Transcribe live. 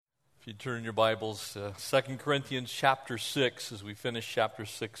If you turn your Bibles, 2 Corinthians chapter 6, as we finish chapter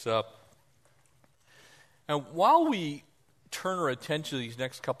 6 up. And while we turn our attention to these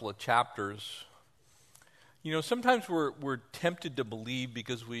next couple of chapters, sometimes we're tempted to believe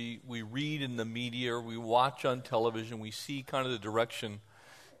because we read in the media or we watch on television, we see kind of the direction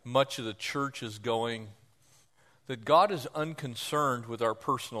much of the church is going, that God is unconcerned with our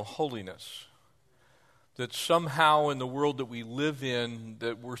personal holiness. That somehow in the world that we live in,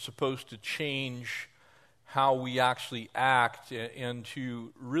 that we're supposed to change how we actually act and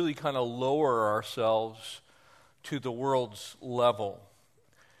to really kind of lower ourselves to the world's level.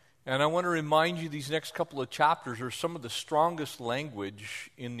 And I want to remind you these next couple of chapters are some of the strongest language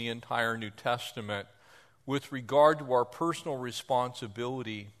in the entire New Testament with regard to our personal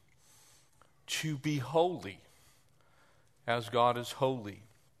responsibility to be holy as God is holy.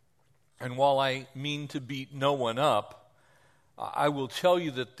 And while I mean to beat no one up, I will tell you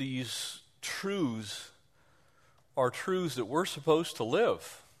that these truths are truths that we're supposed to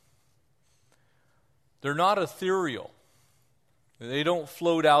live. They're not ethereal. They don't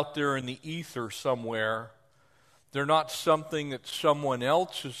float out there in the ether somewhere. They're not something that someone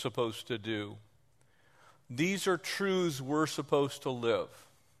else is supposed to do. These are truths we're supposed to live.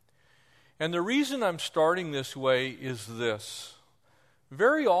 And the reason I'm starting this way is this.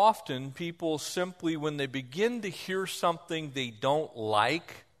 Very often, people simply, when they begin to hear something they don't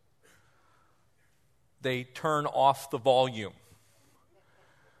like, they turn off the volume.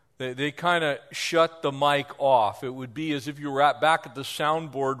 They kind of shut the mic off. It would be as if you were back at the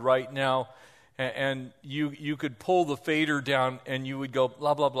soundboard right now, and you could pull the fader down, and you would go,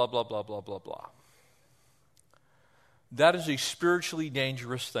 blah, blah, blah, blah, blah, blah, blah, blah. That is a spiritually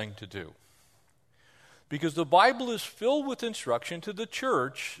dangerous thing to do. Because the Bible is filled with instruction to the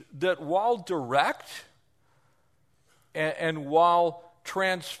church that while direct and while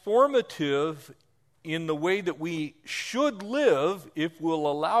transformative in the way that we should live, if we'll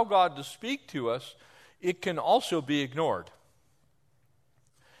allow God to speak to us, it can also be ignored.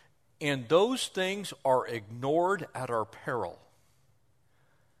 And those things are ignored at our peril.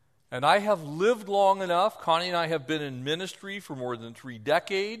 And I have lived long enough. Connie and I have been in ministry for more than 3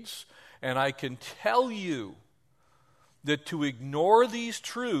 decades. And I can tell you that to ignore these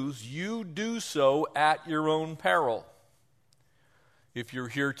truths, you do so at your own peril. If you're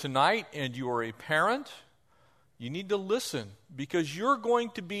here tonight and you are a parent, you need to listen because you're going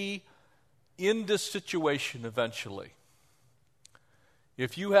to be in this situation eventually.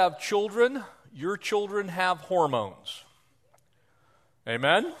 If you have children, your children have hormones.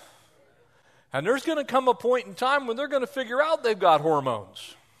 Amen? And there's going to come a point in time when they're going to figure out they've got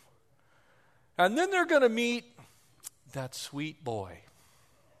hormones. And then they're going to meet that sweet boy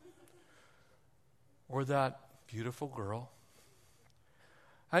or that beautiful girl.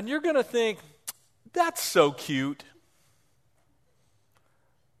 And you're going to think, that's so cute.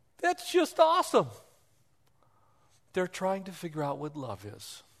 That's just awesome. They're trying to figure out what love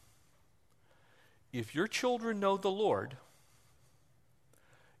is. If your children know the Lord,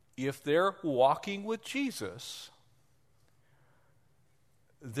 if they're walking with Jesus,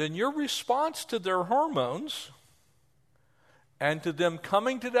 then your response to their hormones and to them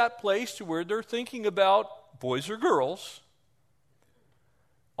coming to that place to where they're thinking about boys or girls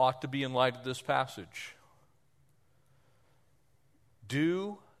ought to be in light of this passage.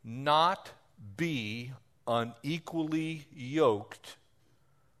 Do not be unequally yoked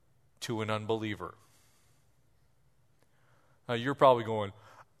to an unbeliever. Now you're probably going,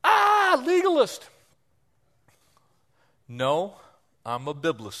 legalist. No. I'm a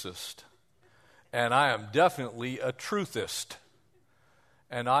biblicist, and I am definitely a truthist.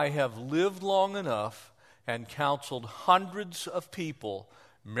 And I have lived long enough and counseled hundreds of people,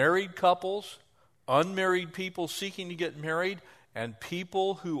 married couples, unmarried people seeking to get married, and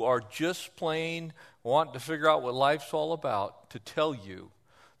people who are just plain wanting to figure out what life's all about, to tell you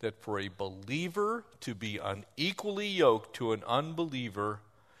that for a believer to be unequally yoked to an unbeliever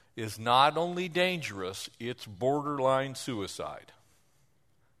is not only dangerous, it's borderline suicide.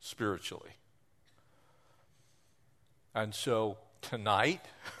 Spiritually. And so tonight,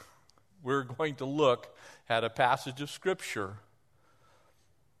 we're going to look at a passage of Scripture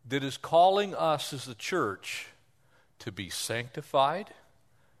that is calling us as the church to be sanctified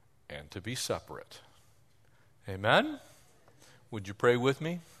and to be separate. Amen? Would you pray with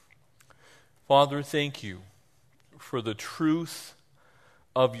me? Father, thank you for the truth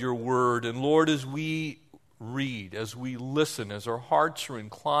of your word. And Lord, as we read, as we listen, as our hearts are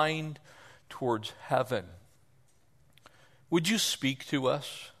inclined towards heaven, would you speak to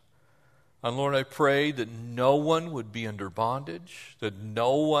us? And Lord, I pray that no one would be under bondage, that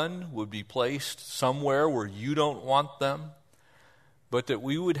no one would be placed somewhere where you don't want them, but that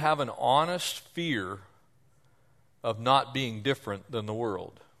we would have an honest fear of not being different than the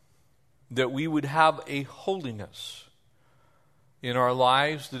world, that we would have a holiness in our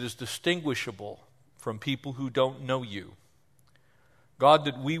lives that is distinguishable from people who don't know you. God,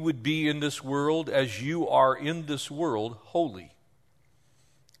 that we would be in this world as you are in this world, holy.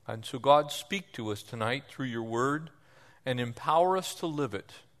 And so, God, speak to us tonight through your word and empower us to live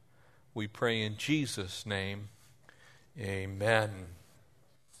it. We pray in Jesus' name, amen.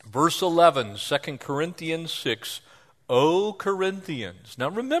 Verse 11, 2 Corinthians 6, O Corinthians. Now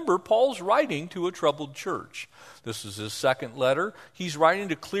remember, Paul's writing to a troubled church. This is his second letter. He's writing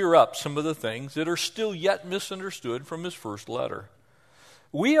to clear up some of the things that are still yet misunderstood from his first letter.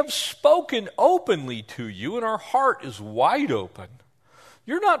 We have spoken openly to you, and our heart is wide open.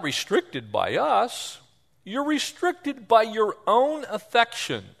 You're not restricted by us. You're restricted by your own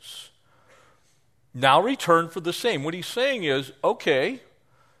affections. Now return for the same. What he's saying is, okay,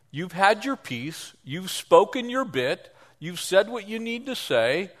 you've had your piece. You've spoken your bit. You've said what you need to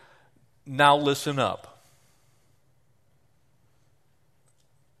say. Now listen up.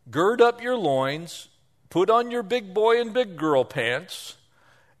 Gird up your loins, put on your big boy and big girl pants,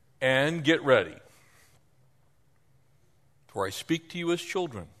 and get ready. For I speak to you as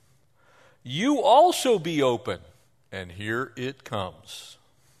children. You also be open, and here it comes.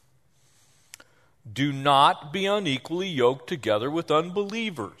 Do not be unequally yoked together with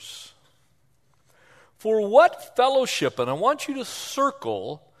unbelievers. For what fellowship, and I want you to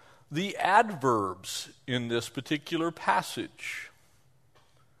circle the adverbs in this particular passage.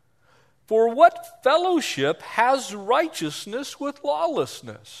 For what fellowship has righteousness with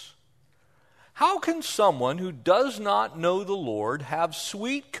lawlessness? How can someone who does not know the Lord have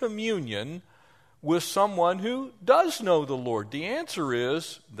sweet communion with someone who does know the Lord? The answer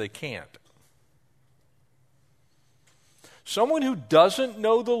is they can't. Someone who doesn't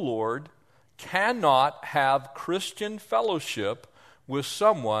know the Lord cannot have Christian fellowship with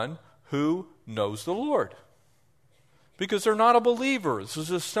someone who knows the Lord, because they're not a believer. This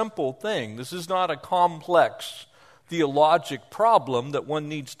is a simple thing. This is not a complex theologic problem that one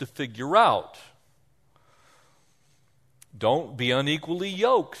needs to figure out. Don't be unequally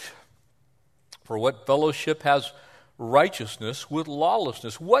yoked. For what fellowship has righteousness with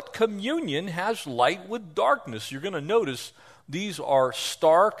lawlessness? What communion has light with darkness? You're going to notice these are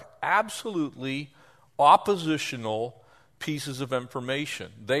stark, absolutely oppositional pieces of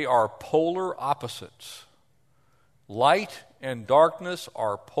information. They are polar opposites. Light and darkness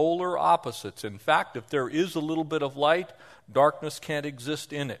are polar opposites. In fact, if there is a little bit of light, darkness can't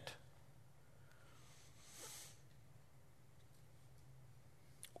exist in it.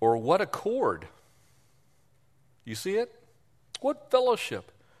 Or what accord? You see it? What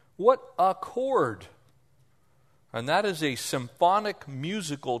fellowship? What accord? And that is a symphonic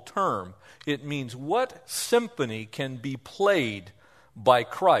musical term. It means what symphony can be played by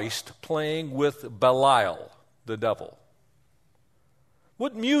Christ playing with Belial, the devil?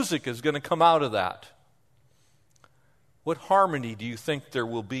 What music is going to come out of that? What harmony do you think there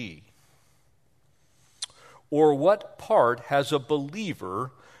will be? Or what part has a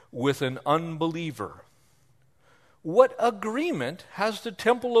believer with an unbeliever? What agreement has the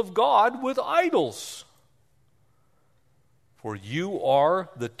temple of God with idols? For you are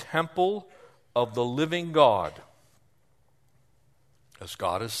the temple of the living God, as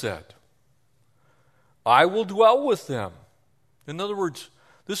God has said. I will dwell with them. In other words,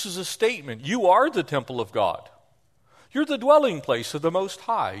 this is a statement. You are the temple of God. You're the dwelling place of the Most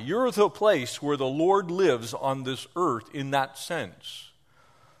High. You're the place where the Lord lives on this earth in that sense.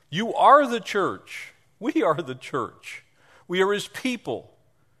 You are the church. We are the church. We are His people.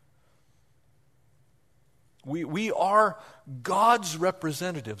 We are God's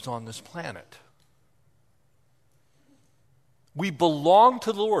representatives on this planet. We belong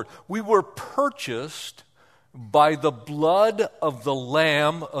to the Lord. We were purchased by the blood of the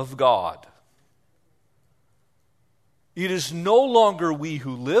Lamb of God. It is no longer we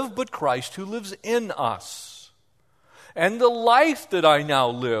who live, but Christ who lives in us. And the life that I now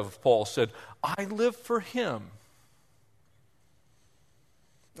live, Paul said, I live for Him.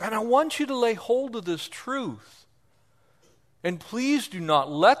 And I want you to lay hold of this truth. And please do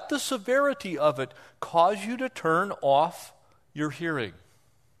not let the severity of it cause you to turn off your hearing.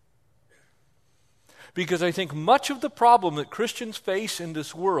 Because I think much of the problem that Christians face in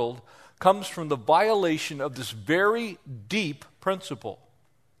this world comes from the violation of this very deep principle.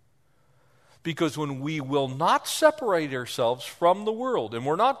 Because when we will not separate ourselves from the world, and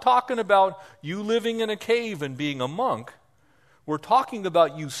we're not talking about you living in a cave and being a monk, we're talking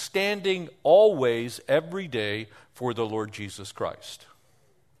about you standing always, every day, for the Lord Jesus Christ.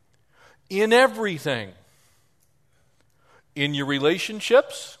 In everything. In your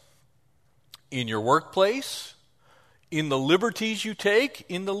relationships, in your workplace, in the liberties you take,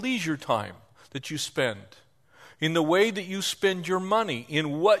 in the leisure time that you spend, in the way that you spend your money,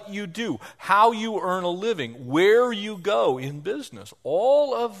 in what you do, how you earn a living, where you go in business.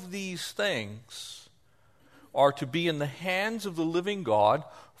 All of these things are to be in the hands of the living God,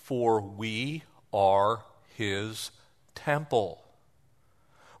 for we are His temple.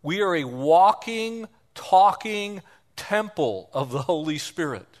 We are a walking, talking temple of the Holy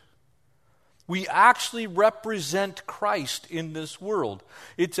Spirit. We actually represent Christ in this world.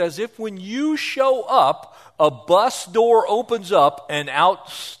 It's as if when you show up, a bus door opens up and out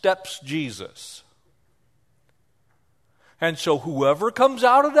steps Jesus. And so whoever comes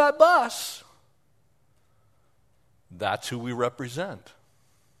out of that bus, that's who we represent.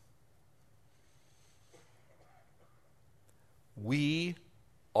 We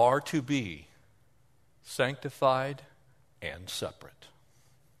are to be sanctified and separate.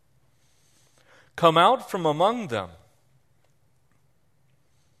 Come out from among them.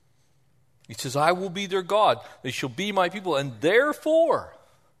 He says, I will be their God. They shall be my people. And therefore,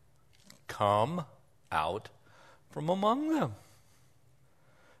 come out from among them.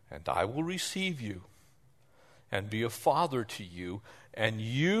 And I will receive you and be a father to you. And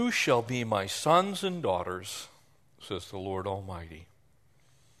you shall be my sons and daughters, says the Lord Almighty.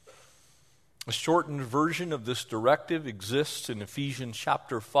 A shortened version of this directive exists in Ephesians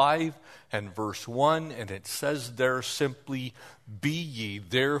chapter 5 and verse 1, and it says there simply, be ye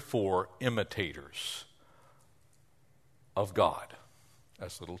therefore imitators of God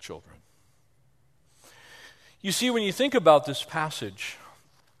as little children. You see, when you think about this passage,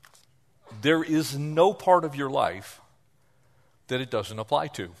 there is no part of your life that it doesn't apply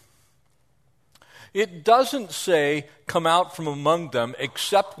to. It doesn't say, come out from among them,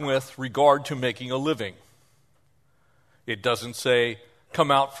 except with regard to making a living. It doesn't say, come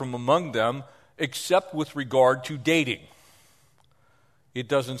out from among them, except with regard to dating. It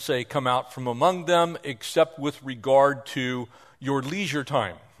doesn't say, come out from among them, except with regard to your leisure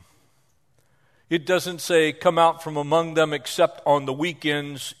time. It doesn't say, come out from among them, except on the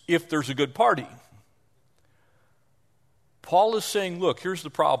weekends if there's a good party. Paul is saying, look, here's the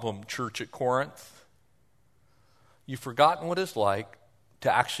problem, church at Corinth. You've forgotten what it's like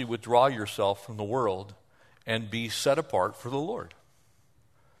to actually withdraw yourself from the world and be set apart for the Lord.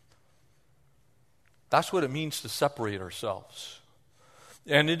 That's what it means to separate ourselves.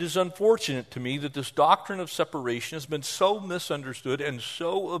 And it is unfortunate to me that this doctrine of separation has been so misunderstood and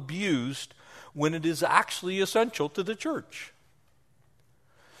so abused when it is actually essential to the church.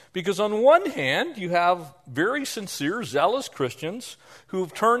 Because on one hand, you have very sincere, zealous Christians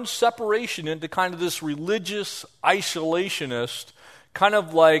who've turned separation into kind of this religious isolationist, kind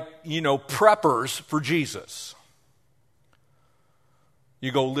of like, preppers for Jesus.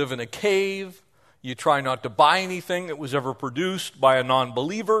 You go live in a cave, you try not to buy anything that was ever produced by a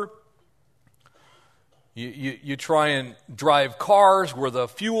non-believer. You try and drive cars where the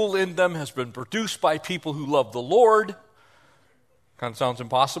fuel in them has been produced by people who love the Lord. Kind of sounds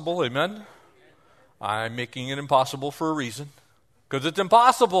impossible, amen? I'm making it impossible for a reason. Because it's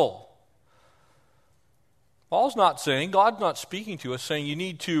impossible. Paul's not saying, God's not speaking to us, saying you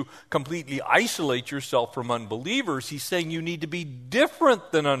need to completely isolate yourself from unbelievers. He's saying you need to be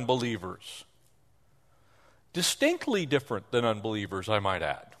different than unbelievers. Distinctly different than unbelievers, I might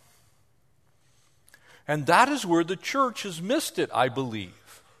add. And that is where the church has missed it, I believe.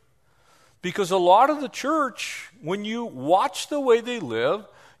 Because a lot of the church, when you watch the way they live,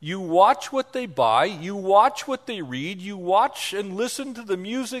 you watch what they buy, you watch what they read, you watch and listen to the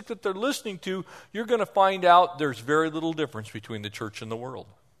music that they're listening to, you're going to find out there's very little difference between the church and the world.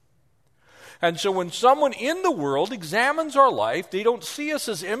 And so when someone in the world examines our life, they don't see us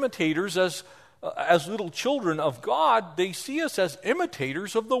as imitators, as little children of God. They see us as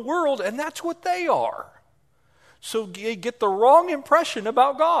imitators of the world, and that's what they are. So they get the wrong impression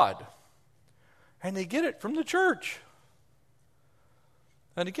about God. And they get it from the church.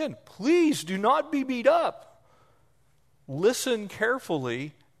 And again, please do not be beat up. Listen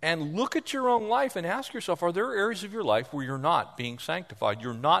carefully and look at your own life and ask yourself, are there areas of your life where you're not being sanctified?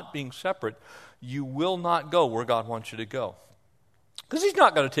 You're not being separate. You will not go where God wants you to go. Because He's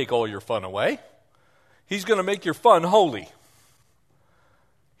not going to take all your fun away. He's going to make your fun holy.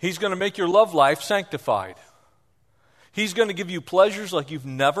 He's going to make your love life sanctified. He's going to give you pleasures like you've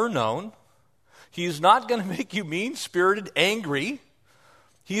never known. He is not going to make you mean-spirited, angry.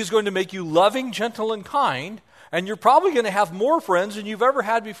 He is going to make you loving, gentle, and kind. And you're probably going to have more friends than you've ever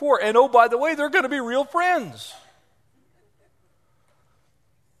had before. And oh, by the way, they're going to be real friends.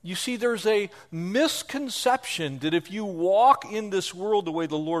 You see, there's a misconception that if you walk in this world the way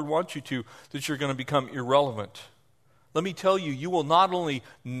the Lord wants you to, that you're going to become irrelevant. Let me tell you, you will not only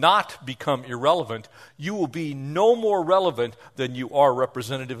not become irrelevant, you will be no more relevant than you are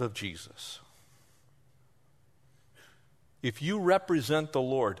representative of Jesus. If you represent the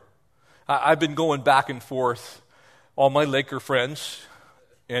Lord, I've been going back and forth, all my Laker friends,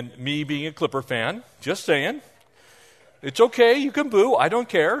 and me being a Clipper fan, just saying. It's okay, you can boo, I don't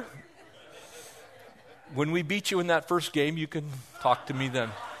care. When we beat you in that first game, you can talk to me then.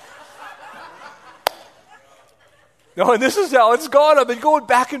 No, and this is how it's gone. I've been going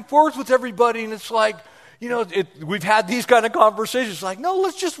back and forth with everybody, and it's like, we've had these kind of conversations, like, no,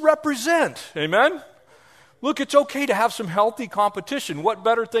 let's just represent, amen? Look, it's okay to have some healthy competition. What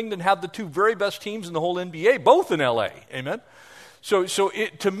better thing than have the two very best teams in the whole NBA, both in LA, amen? So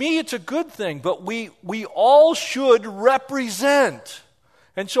to me, it's a good thing, but we all should represent.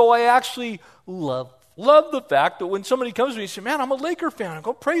 And so I actually love the fact that when somebody comes to me and says, man, I'm a Laker fan, I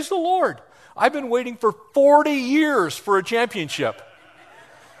go, praise the Lord. I've been waiting for 40 years for a championship.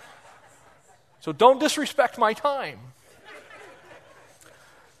 So don't disrespect my time.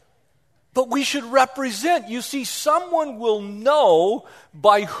 But we should represent. You see, someone will know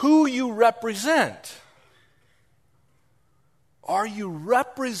by who you represent. Are you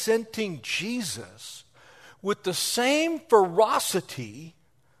representing Jesus with the same ferocity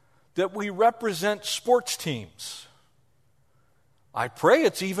that we represent sports teams? I pray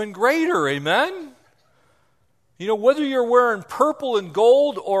it's even greater, amen? Whether you're wearing purple and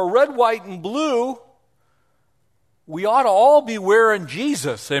gold or red, white, and blue, we ought to all be wearing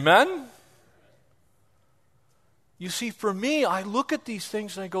Jesus, amen? You see, for me, I look at these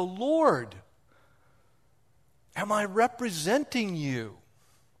things and I go, Lord, am I representing you?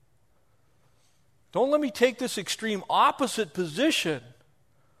 Don't let me take this extreme opposite position.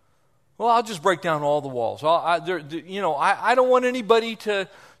 Well, I'll just break down all the walls. I don't want anybody to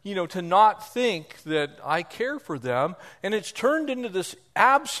not think that I care for them. And it's turned into this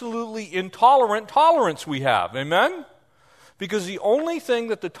absolutely intolerant tolerance we have. Amen? Because the only thing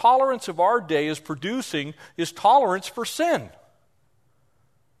that the tolerance of our day is producing is tolerance for sin.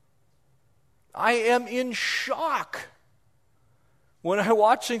 I am in shock when I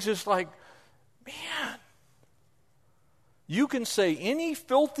watch things. It's like, man, you can say any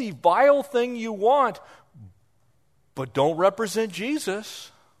filthy, vile thing you want, but don't represent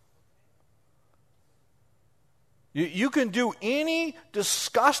Jesus. You can do any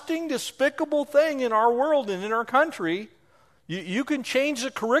disgusting, despicable thing in our world and in our country. You can change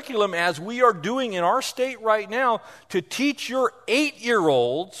the curriculum as we are doing in our state right now to teach your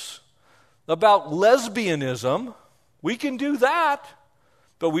 8-year-olds about lesbianism. We can do that,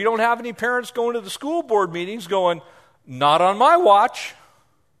 but we don't have any parents going to the school board meetings going, not on my watch,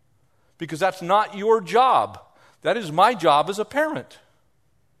 because that's not your job. That is my job as a parent.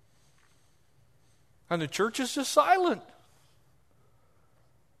 And the church is just silent.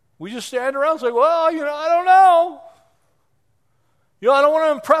 We just stand around and say, well, I don't know. I don't want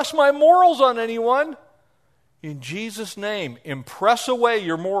to impress my morals on anyone. In Jesus' name, impress away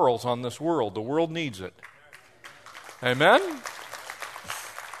your morals on this world. The world needs it. Amen?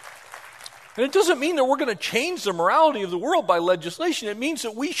 And it doesn't mean that we're going to change the morality of the world by legislation. It means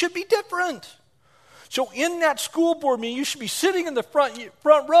that we should be different. So in that school board meeting, you should be sitting in the front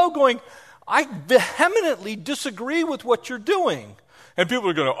row going, I vehemently disagree with what you're doing. And people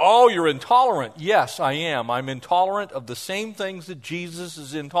are going, oh, you're intolerant. Yes, I am. I'm intolerant of the same things that Jesus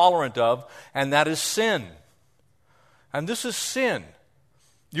is intolerant of, and that is sin. And this is sin.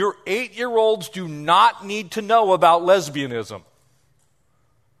 Your 8-year-olds do not need to know about lesbianism.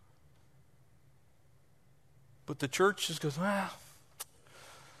 But the church just goes, well,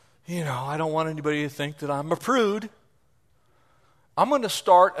 I don't want anybody to think that I'm a prude. I'm going to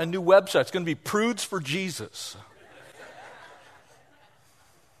start a new website. It's going to be Prudes for Jesus.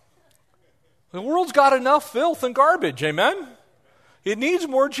 The world's got enough filth and garbage, amen? It needs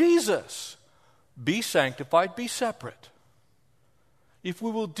more Jesus. Be sanctified, be separate. If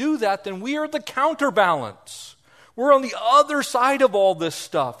we will do that, then we are the counterbalance. We're on the other side of all this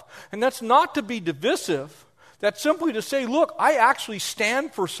stuff. And that's not to be divisive. That's simply to say, look, I actually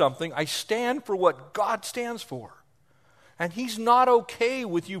stand for something. I stand for what God stands for. And He's not okay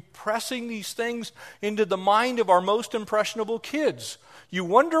with you pressing these things into the mind of our most impressionable kids. You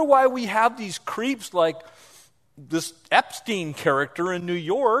wonder why we have these creeps like this Epstein character in New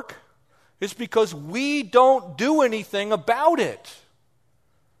York. It's because we don't do anything about it.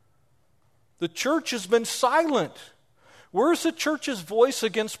 The church has been silent. Where's the church's voice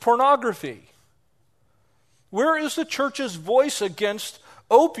against pornography? Where is the church's voice against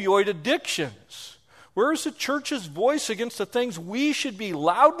opioid addictions? Where is the church's voice against the things we should be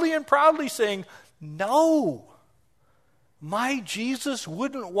loudly and proudly saying, no, my Jesus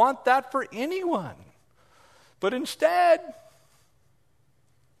wouldn't want that for anyone. But instead,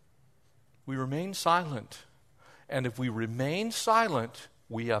 we remain silent. And if we remain silent,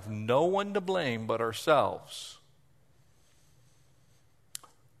 we have no one to blame but ourselves.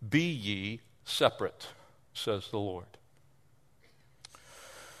 Be ye separate, says the Lord.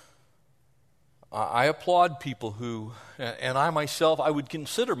 I applaud people who, and I myself, I would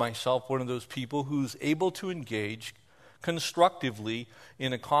consider myself one of those people who's able to engage constructively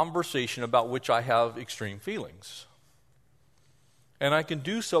in a conversation about which I have extreme feelings. And I can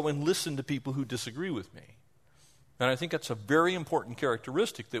do so and listen to people who disagree with me. And I think that's a very important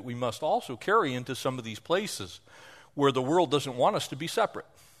characteristic that we must also carry into some of these places where the world doesn't want us to be separate.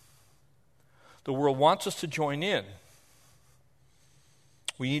 The world wants us to join in.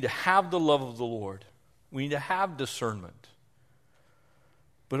 We need to have the love of the Lord. We need to have discernment.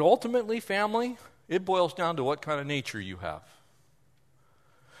 But ultimately, family, it boils down to what kind of nature you have.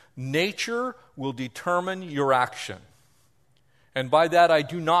 Nature will determine your action. And by that, I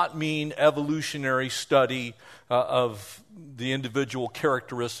do not mean evolutionary study of the individual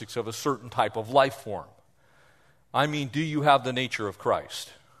characteristics of a certain type of life form. I mean, do you have the nature of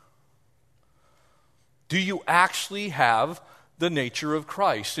Christ? Do you actually have the nature of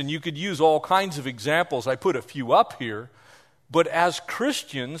Christ? And you could use all kinds of examples. I put a few up here. But as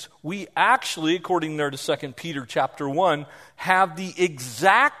Christians, we actually, according there to 2 Peter chapter 1, have the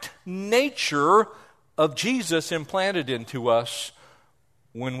exact nature of Jesus implanted into us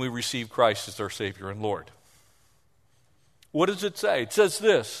when we receive Christ as our Savior and Lord. What does it say? It says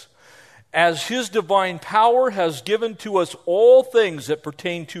this: as His divine power has given to us all things that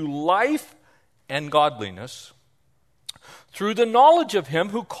pertain to life and godliness, through the knowledge of Him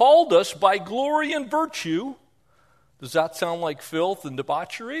who called us by glory and virtue. Does that sound like filth and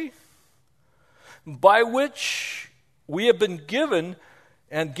debauchery? By which we have been given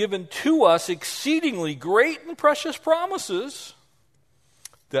and given to us exceedingly great and precious promises,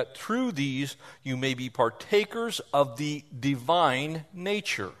 that through these you may be partakers of the divine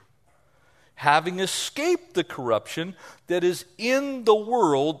nature, having escaped the corruption that is in the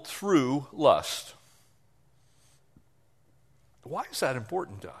world through lust. Why is that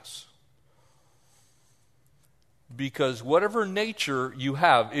important to us? Because whatever nature you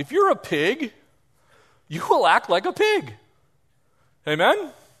have, if you're a pig, you will act like a pig.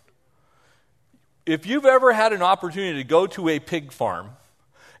 Amen? If you've ever had an opportunity to go to a pig farm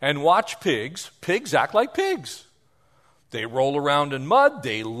and watch pigs, pigs act like pigs. They roll around in mud.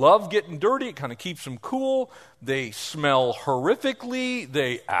 They love getting dirty. It kind of keeps them cool. They smell horrifically.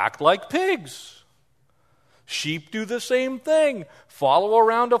 They act like pigs. Sheep do the same thing. Follow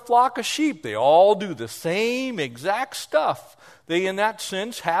around a flock of sheep. They all do the same exact stuff. They, in that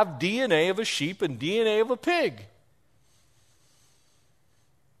sense, have DNA of a sheep and DNA of a pig.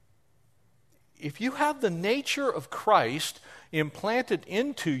 If you have the nature of Christ implanted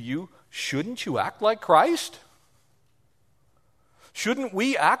into you, shouldn't you act like Christ? Shouldn't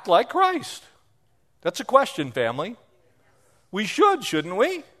we act like Christ? That's a question, family. We should, shouldn't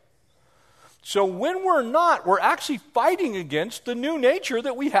we? So when we're not, we're actually fighting against the new nature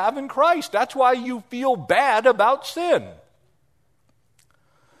that we have in Christ. That's why you feel bad about sin.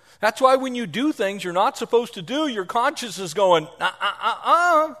 That's why when you do things you're not supposed to do, your conscience is going,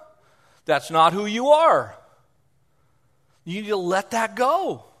 That's not who you are. You need to let that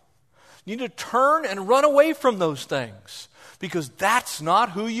go. You need to turn and run away from those things, because that's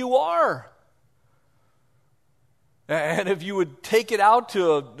not who you are. And if you would take it out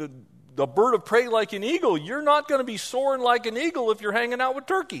to the bird of prey like an eagle, you're not going to be soaring like an eagle if you're hanging out with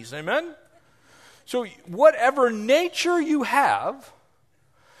turkeys. Amen? So whatever nature you have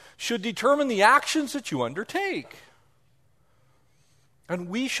should determine the actions that you undertake. And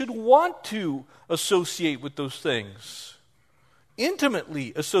we should want to associate with those things,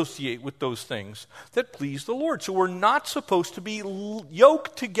 intimately associate with those things that please the Lord. So we're not supposed to be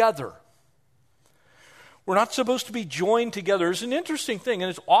yoked together. We're not supposed to be joined together. It's an interesting thing, and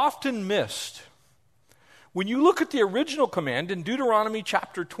it's often missed. When you look at the original command in Deuteronomy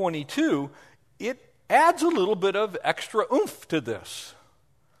chapter 22, it adds a little bit of extra oomph to this.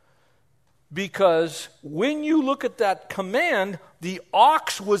 Because when you look at that command, the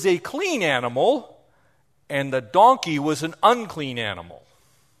ox was a clean animal and the donkey was an unclean animal.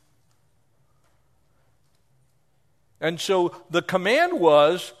 And so the command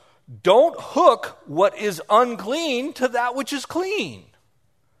was, don't hook what is unclean to that which is clean.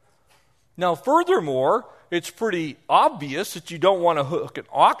 Now, furthermore, it's pretty obvious that you don't want to hook an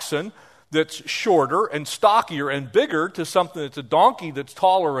oxen that's shorter and stockier and bigger to something that's a donkey that's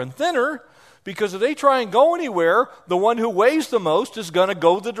taller and thinner, because if they try and go anywhere, the one who weighs the most is going to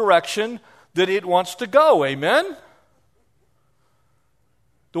go the direction that it wants to go. Amen?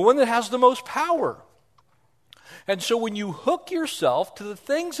 The one that has the most power. And so when you hook yourself to the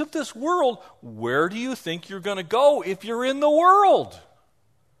things of this world, where do you think you're going to go if you're in the world?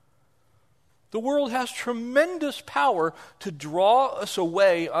 The world has tremendous power to draw us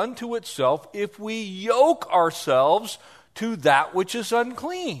away unto itself if we yoke ourselves to that which is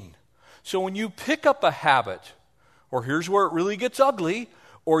unclean. So when you pick up a habit, or here's where it really gets ugly,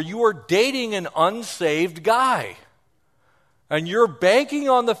 or you are dating an unsaved guy, and you're banking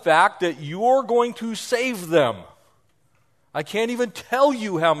on the fact that you're going to save them. I can't even tell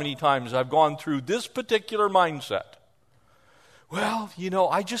you how many times I've gone through this particular mindset. Well,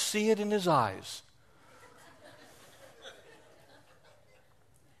 I just see it in his eyes.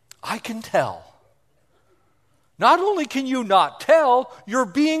 I can tell. Not only can you not tell, you're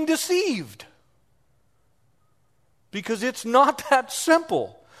being deceived. Because it's not that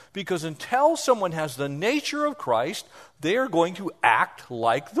simple. Because until someone has the nature of Christ, they are going to act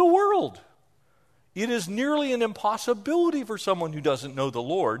like the world. It is nearly an impossibility for someone who doesn't know the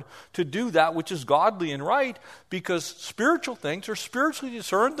Lord to do that which is godly and right, because spiritual things are spiritually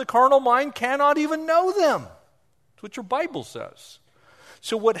discerned. The carnal mind cannot even know them. That's what your Bible says.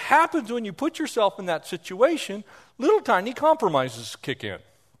 So what happens when you put yourself in that situation, little tiny compromises kick in.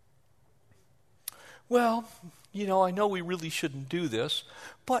 Well, I know we really shouldn't do this,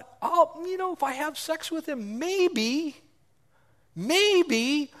 but if I have sex with him, maybe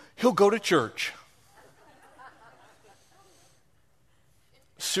he'll go to church.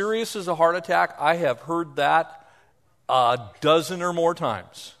 Serious as a heart attack, I have heard that a dozen or more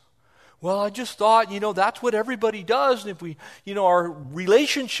times. Well, I just thought, that's what everybody does, and if we, our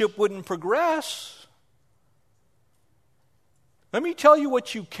relationship wouldn't progress. Let me tell you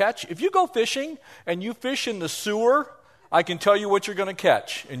what you catch. If you go fishing and you fish in the sewer, I can tell you what you're going to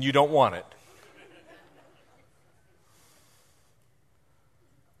catch, and you don't want it.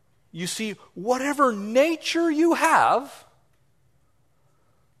 You see, whatever nature you have,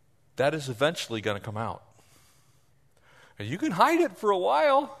 that is eventually going to come out. And you can hide it for a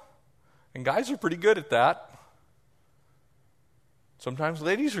while, and guys are pretty good at that. Sometimes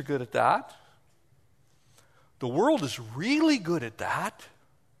ladies are good at that. The world is really good at that,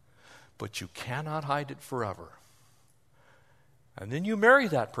 but you cannot hide it forever. And then you marry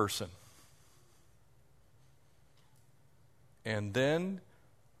that person. And then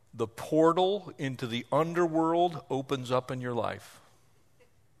the portal into the underworld opens up in your life.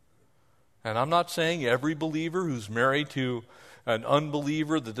 And I'm not saying every believer who's married to an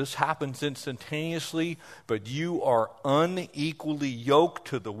unbeliever that this happens instantaneously, but you are unequally yoked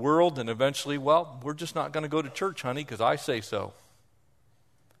to the world, and eventually, we're just not going to go to church, honey, because I say so.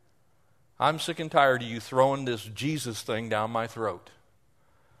 I'm sick and tired of you throwing this Jesus thing down my throat.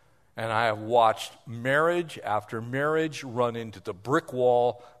 And I have watched marriage after marriage run into the brick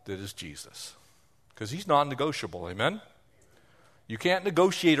wall that is Jesus. Because he's non-negotiable, amen? You can't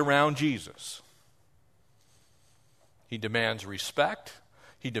negotiate around Jesus. He demands respect.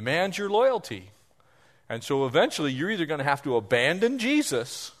 He demands your loyalty. And so eventually you're either going to have to abandon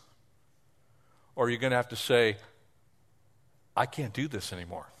Jesus, or you're going to have to say, I can't do this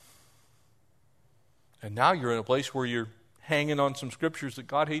anymore. And now you're in a place where you're hanging on some scriptures that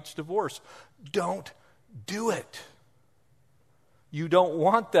God hates divorce. Don't do it. You don't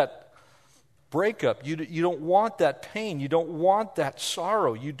want that breakup. You don't want that pain. You don't want that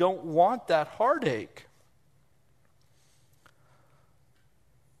sorrow. You don't want that heartache.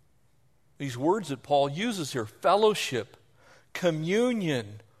 These words that Paul uses here, fellowship,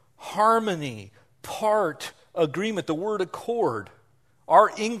 communion, harmony, part, agreement, the word accord. Our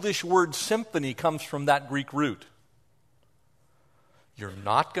English word symphony comes from that Greek root. You're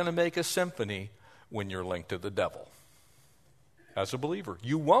not going to make a symphony when you're linked to the devil. As a believer,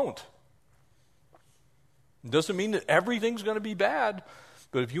 you won't. It doesn't mean that everything's going to be bad,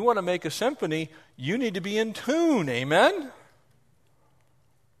 but if you want to make a symphony, you need to be in tune, amen?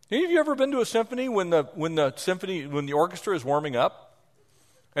 Any of you ever been to a symphony when the orchestra is warming up?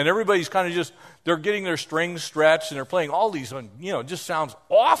 And everybody's kind of just, they're getting their strings stretched and they're playing all these, it just sounds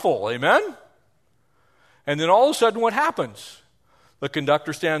awful, amen? And then all of a sudden what happens? The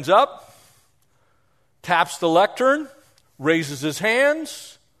conductor stands up, taps the lectern, raises his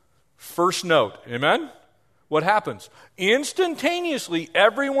hands, first note, amen? what happens? Instantaneously,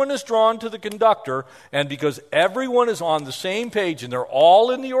 everyone is drawn to the conductor, and because everyone is on the same page and they're all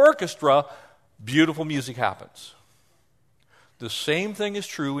in the orchestra, beautiful music happens. The same thing is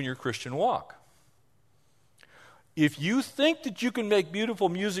true in your Christian walk. If you think that you can make beautiful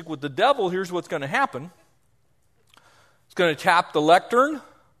music with the devil, here's what's going to happen. It's going to tap the lectern,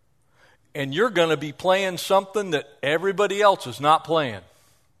 and you're going to be playing something that everybody else is not playing,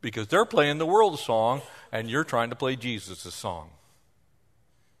 because they're playing the world's song, and you're trying to play Jesus' song.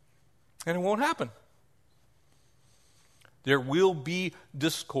 And it won't happen. There will be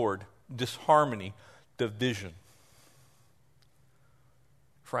discord, disharmony, division.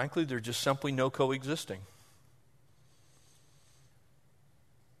 Frankly, there's just simply no coexisting.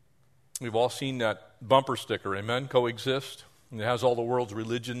 We've all seen that bumper sticker, amen? Coexist. And it has all the world's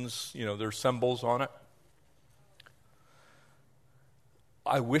religions, their symbols on it.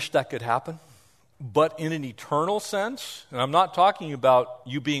 I wish that could happen. But in an eternal sense, and I'm not talking about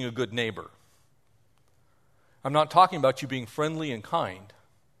you being a good neighbor. I'm not talking about you being friendly and kind.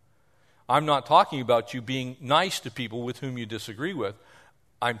 I'm not talking about you being nice to people with whom you disagree with.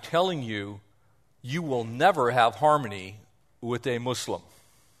 I'm telling you, you will never have harmony with a Muslim.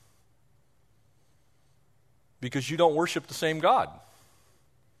 Because you don't worship the same God.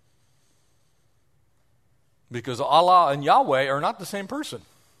 Because Allah and Yahweh are not the same person.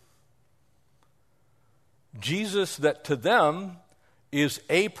 Jesus, that to them is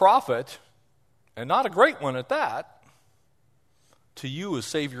a prophet, and not a great one at that, to you is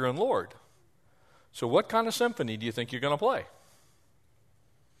Savior and Lord. So what kind of symphony do you think you're going to play?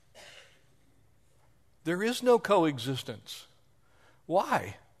 There is no coexistence.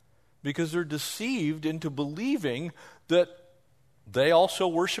 Why? Because they're deceived into believing that they also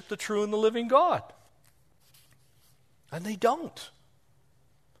worship the true and the living God. And they don't.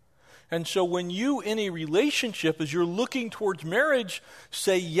 And so when you, in a relationship, as you're looking towards marriage,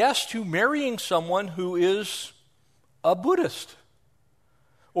 say yes to marrying someone who is a Buddhist,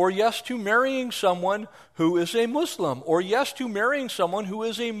 or yes to marrying someone who is a Muslim, or yes to marrying someone who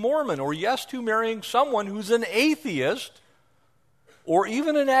is a Mormon, or yes to marrying someone who's an atheist, or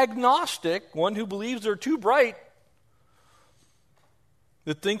even an agnostic, one who believes they're too bright,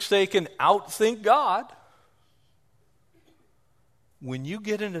 that thinks they can outthink God. When you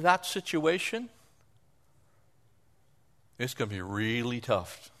get into that situation, it's going to be really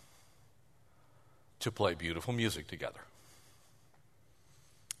tough to play beautiful music together.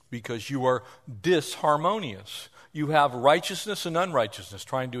 Because you are disharmonious. You have righteousness and unrighteousness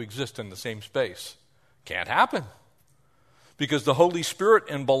trying to exist in the same space. Can't happen. Because the Holy Spirit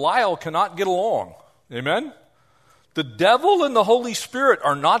and Belial cannot get along. Amen? The devil and the Holy Spirit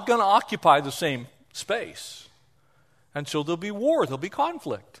are not going to occupy the same space. And so there'll be war, there'll be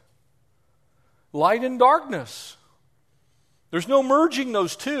conflict. Light and darkness. There's no merging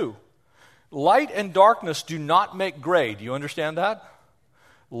those two. Light and darkness do not make gray. Do you understand that?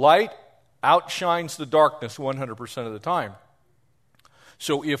 Light outshines the darkness 100% of the time.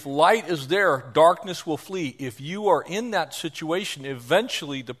 So if light is there, darkness will flee. If you are in that situation,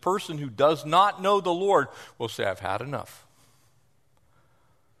 eventually the person who does not know the Lord will say, I've had enough.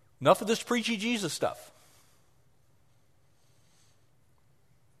 Enough of this preachy Jesus stuff.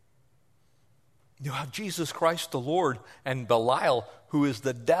 You have Jesus Christ the Lord and Belial, who is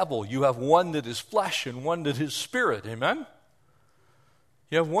the devil. You have one that is flesh and one that is spirit. Amen?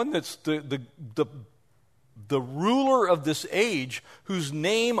 You have one that's the ruler of this age, whose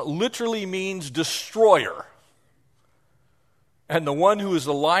name literally means destroyer. And the one who is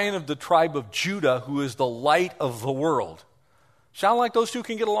the Lion of the tribe of Judah, who is the light of the world. Sound like those two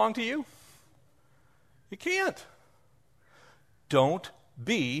can get along to you? You can't. Don't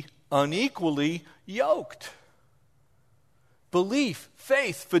be unequally yoked. Belief,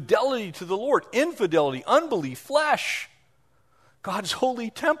 faith, fidelity to the Lord, infidelity, unbelief, flesh, God's holy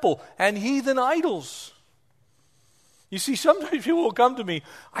temple, and heathen idols. You see, sometimes people will come to me,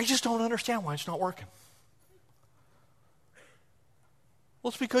 I just don't understand why it's not working.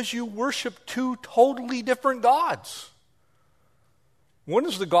 Well, it's because you worship two totally different gods. One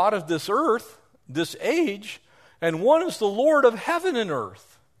is the God of this earth, this age, and one is the Lord of heaven and earth.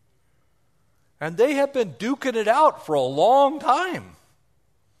 And they have been duking it out for a long time.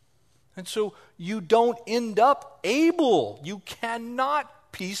 And so you don't end up able. You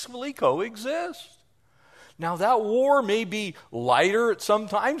cannot peacefully coexist. Now that war may be lighter at some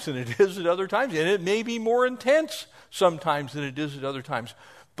times than it is at other times, and it may be more intense sometimes than it is at other times.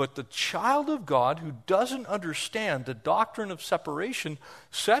 But the child of God who doesn't understand the doctrine of separation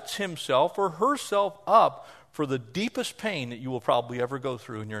sets himself or herself up for the deepest pain that you will probably ever go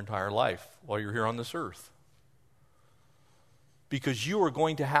through in your entire life while you're here on this earth. because you are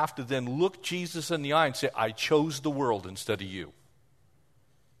going to have to then look Jesus in the eye and say, I chose the world instead of you.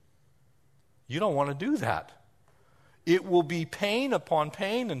 You don't want to do that. It will be pain upon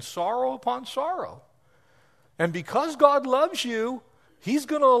pain and sorrow upon sorrow. And because God loves you, He's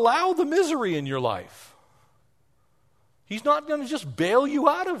going to allow the misery in your life. He's not going to just bail you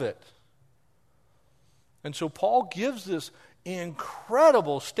out of it. And so Paul gives this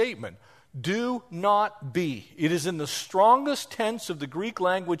incredible statement. Do not be. It is in the strongest tense of the Greek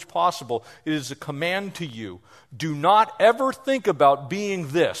language possible. It is a command to you. Do not ever think about being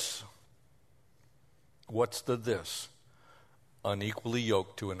this. What's the this? Unequally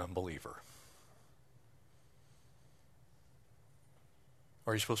yoked to an unbeliever.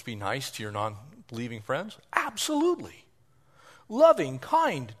 Are you supposed to be nice to your non-believing friends? Absolutely. Loving,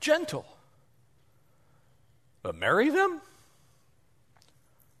 kind, gentle. But marry them?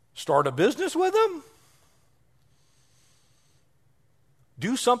 Start a business with them?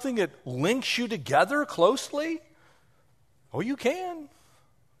 Do something that links you together closely? Oh, you can.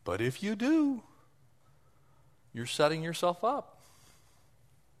 But if you do, you're setting yourself up.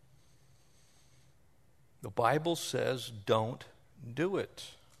 The Bible says don't do it.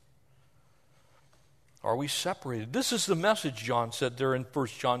 Are we separated? This is the message John said there in 1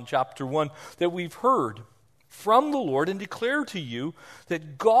 John chapter 1 that we've heard from the Lord and declare to you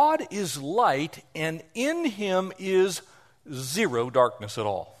that God is light and in Him is zero darkness at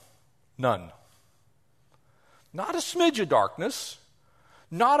all. None. Not a smidge of darkness,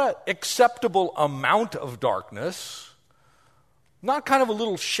 not an acceptable amount of darkness, not kind of a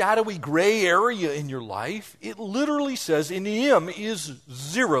little shadowy gray area in your life. It literally says in Him is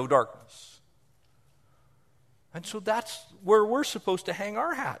zero darkness. And so that's where we're supposed to hang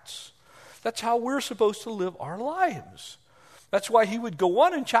our hats. That's how we're supposed to live our lives. That's why he would go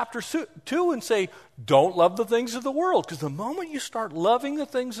on in chapter 2 and say, don't love the things of the world. Because the moment you start loving the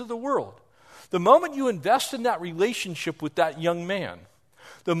things of the world, the moment you invest in that relationship with that young man,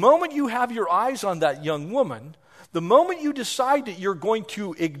 the moment you have your eyes on that young woman, the moment you decide that you're going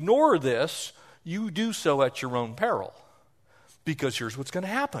to ignore this, you do so at your own peril. Because here's what's going to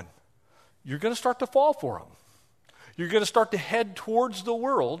happen. You're going to start to fall for them. You're going to start to head towards the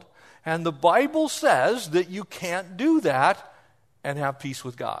world. And the Bible says that you can't do that and have peace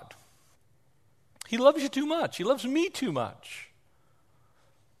with God. He loves you too much. He loves me too much.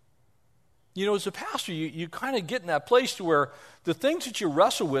 You know, as a pastor, you kind of get in that place to where the things that you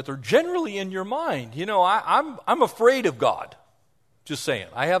wrestle with are generally in your mind. You know, I'm afraid of God. Just saying.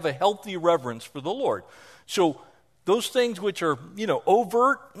 I have a healthy reverence for the Lord. So those things which are,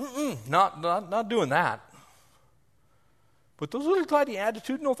 overt, not doing that. But those little tiny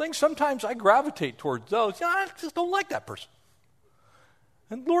attitudinal things, sometimes I gravitate towards those. I just don't like that person.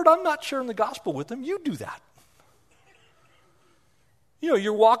 And Lord, I'm not sharing the gospel with them. You do that.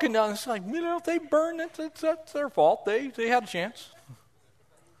 You're walking down, it's like, if they burn, that's their fault. They had a chance.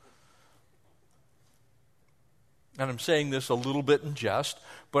 And I'm saying this a little bit in jest,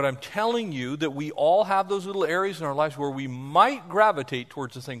 but I'm telling you that we all have those little areas in our lives where we might gravitate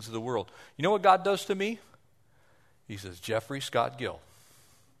towards the things of the world. You know what God does to me? He says, Jeffrey Scott Gill.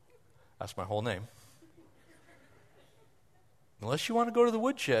 That's my whole name. Unless you want to go to the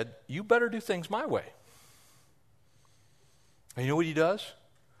woodshed, you better do things my way. And you know what he does?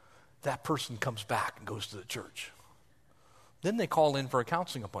 That person comes back and goes to the church. Then they call in for a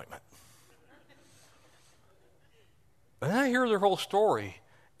counseling appointment. And I hear their whole story,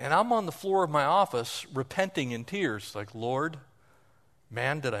 and I'm on the floor of my office repenting in tears, like, Lord,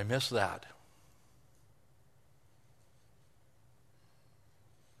 man, did I miss that?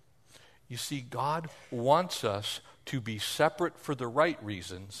 You see, God wants us to be separate for the right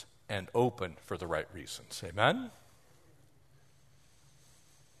reasons and open for the right reasons. Amen?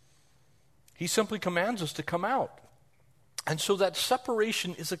 He simply commands us to come out. And so that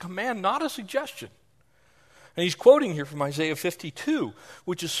separation is a command, not a suggestion. And he's quoting here from Isaiah 52,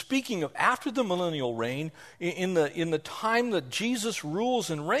 which is speaking of after the millennial reign, in the time that Jesus rules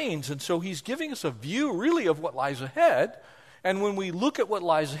and reigns. And so he's giving us a view really of what lies ahead. And when we look at what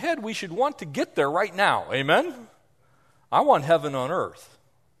lies ahead, we should want to get there right now. Amen? I want heaven on earth.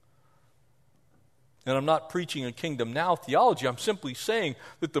 And I'm not preaching a kingdom now theology. I'm simply saying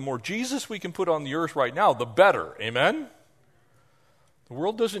that the more Jesus we can put on the earth right now, the better. Amen? The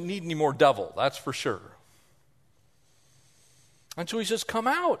world doesn't need any more devil, that's for sure. And so he says, come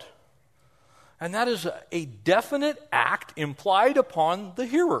out. And that is a definite act implied upon the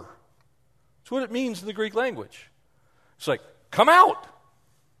hearer. That's what it means in the Greek language. It's like, come out.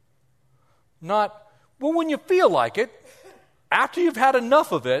 Not, well, when you feel like it, after you've had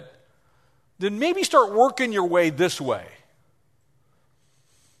enough of it, then maybe start working your way this way.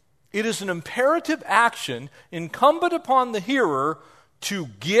 It is an imperative action incumbent upon the hearer to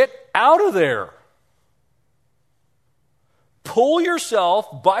get out of there. Pull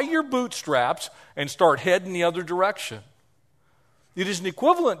yourself by your bootstraps and start heading the other direction. It is an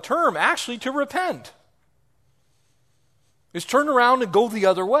equivalent term, actually, to repent. It's turn around and go the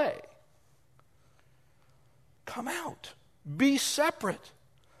other way. Come out. Be separate.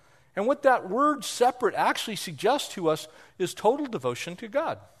 And what that word separate actually suggests to us is total devotion to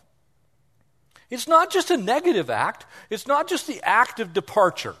God. It's not just a negative act. It's not just the act of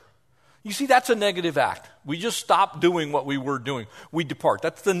departure. You see, that's a negative act. We just stop doing what we were doing. We depart.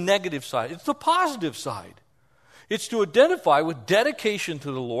 That's the negative side. It's the positive side. It's to identify with dedication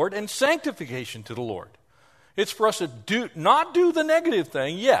to the Lord and sanctification to the Lord. It's for us to not do the negative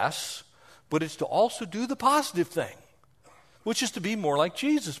thing, yes, but it's to also do the positive thing, which is to be more like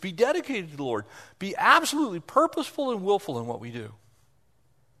Jesus, be dedicated to the Lord, be absolutely purposeful and willful in what we do.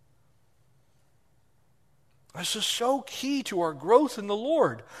 This is so key to our growth in the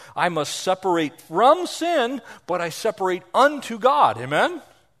Lord. I must separate from sin, but I separate unto God. Amen?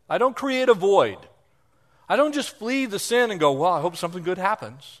 I don't create a void. I don't just flee the sin and go, well, I hope something good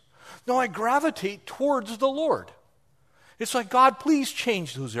happens. No, I gravitate towards the Lord. It's like, God, please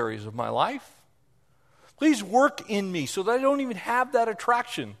change those areas of my life. Please work in me so that I don't even have that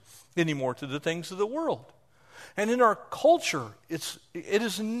attraction anymore to the things of the world. And in our culture, it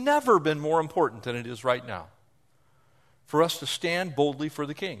has never been more important than it is right now for us to stand boldly for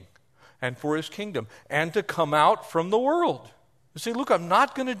the King and for his kingdom and to come out from the world. You say, look, I'm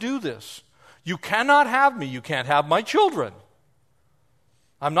not going to do this. You cannot have me. You can't have my children.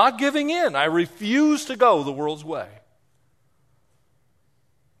 I'm not giving in. I refuse to go the world's way.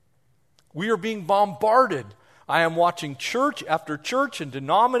 We are being bombarded. I am watching church after church and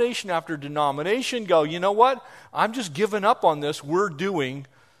denomination after denomination go, you know what? I'm just giving up on this. We're doing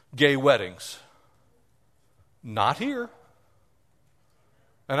gay weddings. Not here.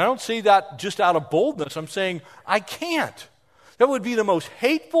 And I don't say that just out of boldness. I'm saying I can't. That would be the most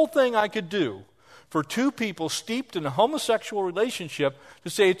hateful thing I could do for two people steeped in a homosexual relationship to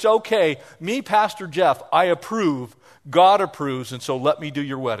say it's okay. Me, Pastor Jeff, I approve. God approves, and so let me do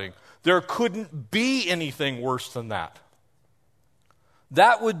your wedding. There couldn't be anything worse than that.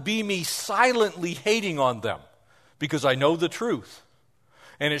 That would be me silently hating on them because I know the truth.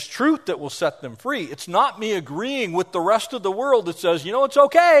 And it's truth that will set them free. It's not me agreeing with the rest of the world that says, you know, it's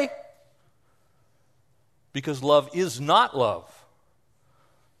okay. Because love is not love.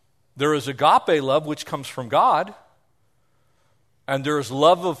 There is agape love, which comes from God. And there is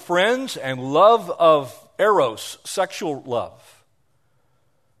love of friends and love of eros, sexual love.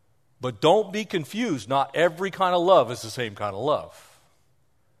 But don't be confused. Not every kind of love is the same kind of love.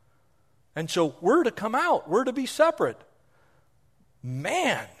 And so we're to come out. We're to be separate.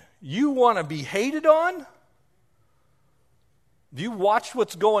 Man, you want to be hated on? Have you watched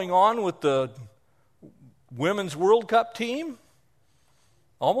what's going on with the Women's World Cup team?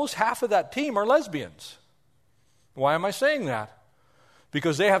 Almost half of that team are lesbians. Why am I saying that?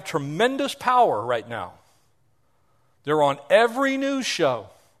 Because they have tremendous power right now. They're on every news show.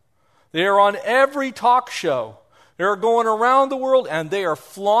 They are on every talk show. They're going around the world and they are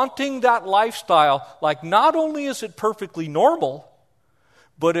flaunting that lifestyle like not only is it perfectly normal,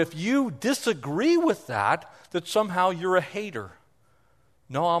 but if you disagree with that somehow you're a hater.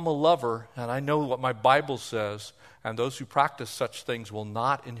 No, I'm a lover, and I know what my Bible says, and those who practice such things will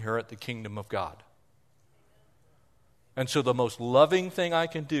not inherit the kingdom of God. And so the most loving thing I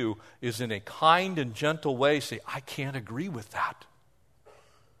can do is in a kind and gentle way say, I can't agree with that.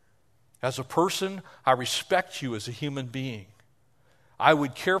 As a person, I respect you as a human being. I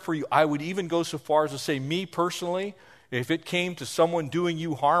would care for you. I would even go so far as to say, me personally, if it came to someone doing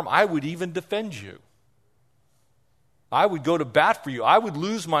you harm, I would even defend you. I would go to bat for you. I would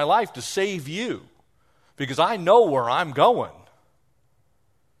lose my life to save you because I know where I'm going.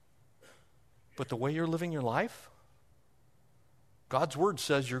 But the way you're living your life, God's word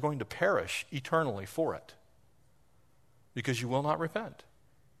says you're going to perish eternally for it because you will not repent.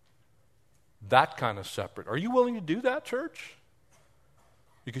 That kind of separate. Are you willing to do that, church?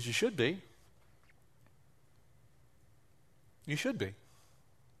 Because you should be. You should be.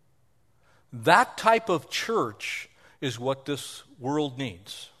 That type of church is what this world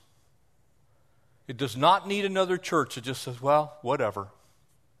needs. It does not need another church that just says, well, whatever.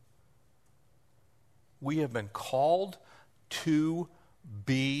 We have been called to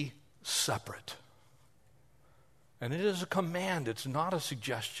be separate. And it is a command, it's not a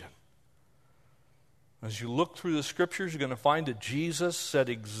suggestion. As you look through the scriptures, you're going to find that Jesus said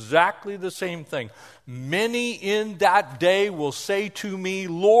exactly the same thing. Many in that day will say to me,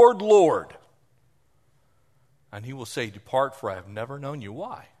 Lord, Lord. And he will say, depart, for I have never known you.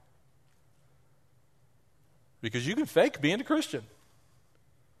 Why? Because you can fake being a Christian.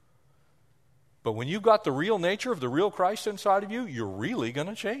 But when you've got the real nature of the real Christ inside of you, you're really going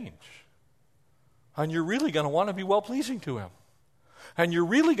to change. And you're really going to want to be well-pleasing to him. And you're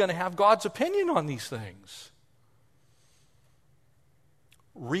really going to have God's opinion on these things.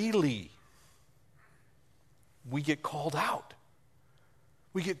 Really. We get called out.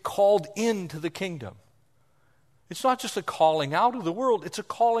 We get called into the kingdom. It's not just a calling out of the world, it's a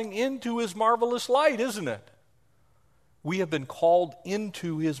calling into his marvelous light, isn't it? We have been called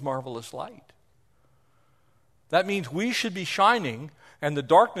into his marvelous light. That means we should be shining, and the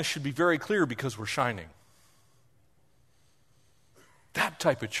darkness should be very clear because we're shining. That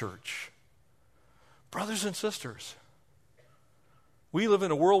type of church. Brothers and sisters, we live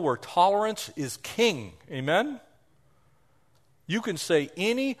in a world where tolerance is king. Amen? You can say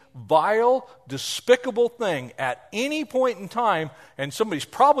any vile, despicable thing at any point in time, and somebody's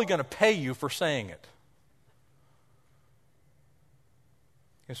probably going to pay you for saying it.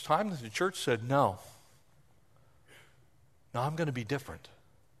 It's time that the church said, no. No, I'm going to be different.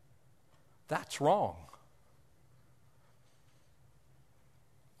 That's wrong.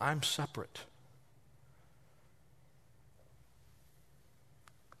 I'm separate.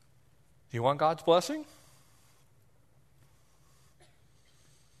 Do you want God's blessing?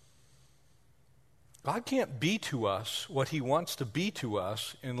 God can't be to us what he wants to be to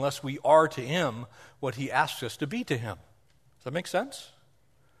us unless we are to him what he asks us to be to him. Does that make sense?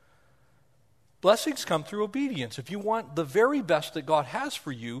 Blessings come through obedience. If you want the very best that God has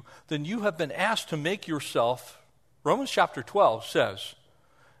for you, then you have been asked to make yourself, Romans chapter 12 says,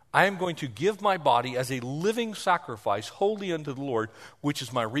 I am going to give my body as a living sacrifice, holy unto the Lord, which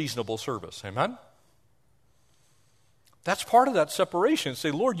is my reasonable service. Amen? That's part of that separation.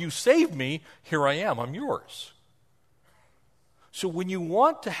 Say, Lord, you saved me. Here I am. I'm yours. So when you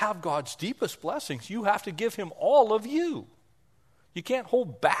want to have God's deepest blessings, you have to give him all of you. You can't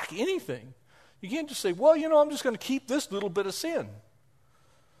hold back anything. You can't just say, well, I'm just going to keep this little bit of sin.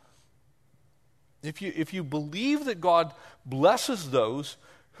 If you believe that God blesses those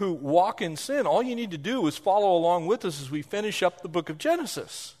who walk in sin, all you need to do is follow along with us as we finish up the book of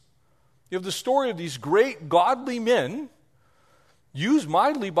Genesis. You have the story of these great godly men, used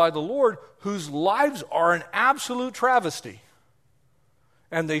mightily by the Lord, whose lives are an absolute travesty.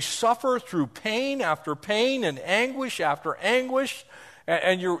 And they suffer through pain after pain and anguish after anguish.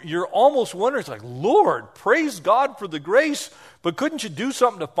 And you're almost wondering, it's like, Lord, praise God for the grace, but couldn't you do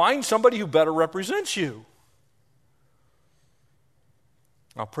something to find somebody who better represents you?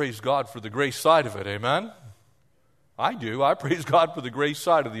 I'll praise God for the grace side of it, amen? I do. I praise God for the grace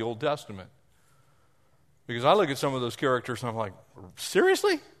side of the Old Testament. Because I look at some of those characters and I'm like,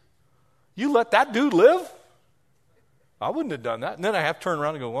 seriously? You let that dude live? I wouldn't have done that. And then I have to turn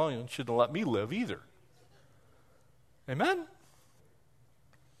around and go, well, you shouldn't have let me live either. Amen?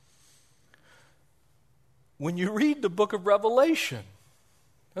 When you read the book of Revelation,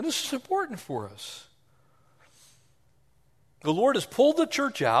 and this is important for us, the Lord has pulled the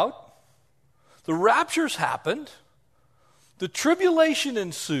church out, the rapture's happened, the tribulation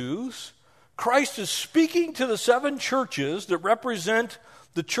ensues, Christ is speaking to the 7 churches that represent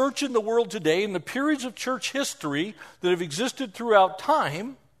the church in the world today in the periods of church history that have existed throughout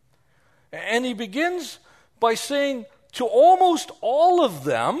time, and he begins by saying to almost all of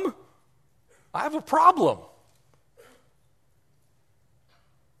them, I have a problem.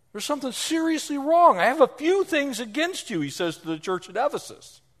 There's something seriously wrong. I have a few things against you, he says to the church at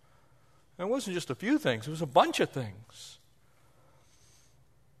Ephesus. And it wasn't just a few things, it was a bunch of things.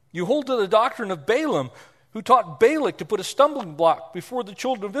 You hold to the doctrine of Balaam, who taught Balak to put a stumbling block before the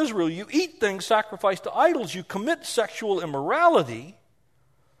children of Israel. You eat things sacrificed to idols. You commit sexual immorality.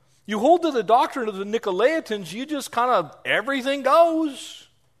 You hold to the doctrine of the Nicolaitans. You just kind of, everything goes,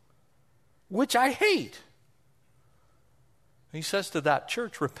 which I hate. He says to that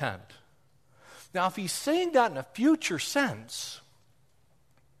church, repent. Now, if he's saying that in a future sense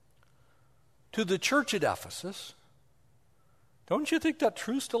to the church at Ephesus, don't you think that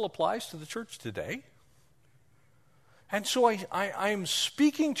truth still applies to the church today? And so I am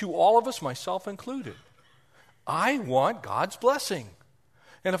speaking to all of us, myself included. I want God's blessing.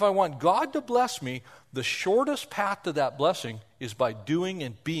 And if I want God to bless me, the shortest path to that blessing is by doing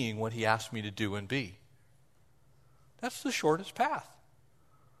and being what he asked me to do and be. That's the shortest path.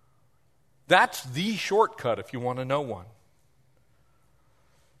 That's the shortcut if you want to know one.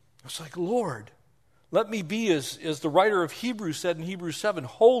 It's like, Lord, Let me be, as the writer of Hebrews said in Hebrews 7,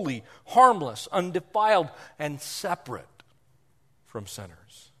 holy, harmless, undefiled, and separate from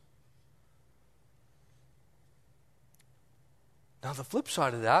sinners. Now, the flip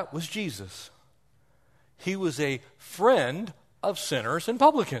side of that was Jesus. He was a friend of sinners and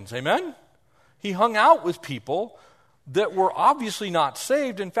publicans. Amen? He hung out with people that were obviously not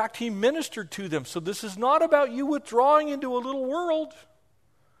saved. In fact, he ministered to them. So this is not about you withdrawing into a little world.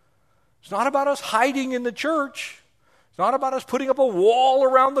 It's not about us hiding in the church. It's not about us putting up a wall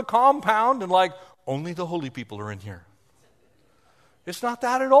around the compound and like, only the holy people are in here. It's not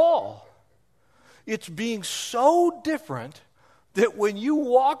that at all. It's being so different that when you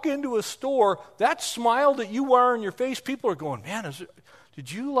walk into a store, that smile that you wear on your face, people are going, man,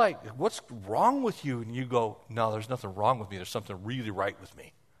 what's wrong with you? And you go, no, there's nothing wrong with me. There's something really right with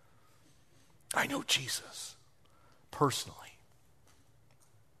me. I know Jesus personally.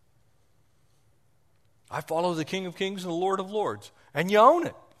 I follow the King of Kings and the Lord of Lords. And you own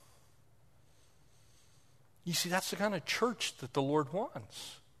it. You see, that's the kind of church that the Lord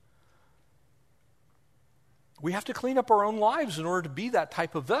wants. We have to clean up our own lives in order to be that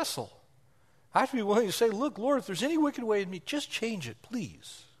type of vessel. I have to be willing to say, look, Lord, if there's any wicked way in me, just change it,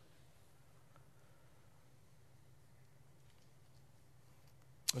 please.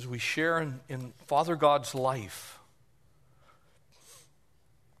 As we share in Father God's life,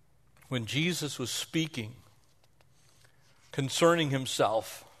 when Jesus was speaking concerning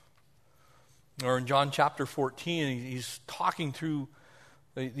himself, or in John chapter 14, he's talking through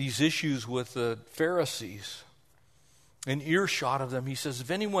these issues with the Pharisees. In earshot of them, he says,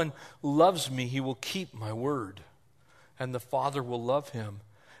 if anyone loves me, he will keep my word, and the Father will love him,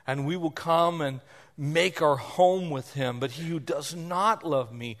 and we will come and make our home with him. But he who does not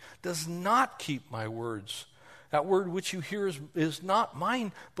love me does not keep my words. That word which you hear is not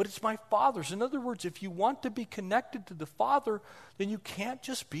mine, but it's my Father's. In other words, if you want to be connected to the Father, then you can't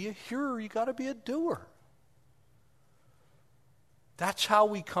just be a hearer. You got to be a doer. That's how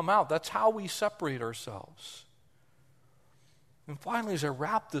we come out. That's how we separate ourselves. And finally, as I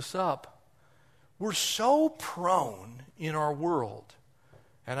wrap this up, we're so prone in our world,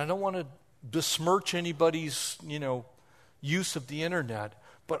 and I don't want to besmirch anybody's, use of the internet,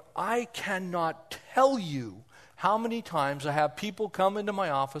 but I cannot tell you how many times I have people come into my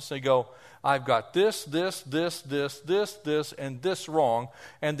office, they go, I've got this, and this wrong,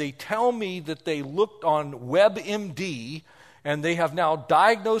 and they tell me that they looked on WebMD, and they have now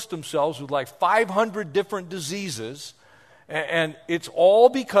diagnosed themselves with like 500 different diseases, and it's all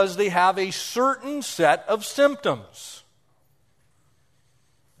because they have a certain set of symptoms.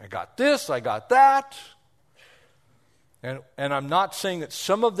 I got this, I got that. And I'm not saying that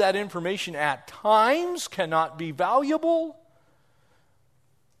some of that information at times cannot be valuable,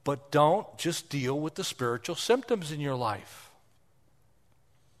 but don't just deal with the spiritual symptoms in your life.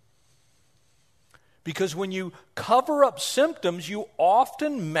 Because when you cover up symptoms, you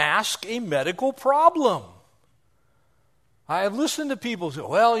often mask a medical problem. I have listened to people say,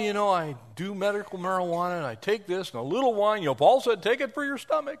 well, I do medical marijuana and I take this and a little wine. Paul said, take it for your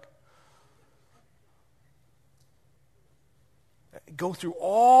stomach. Go through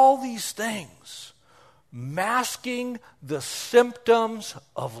all these things, masking the symptoms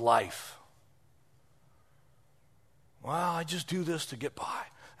of life. Well, I just do this to get by.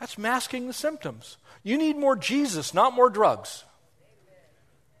 That's masking the symptoms. You need more Jesus, not more drugs.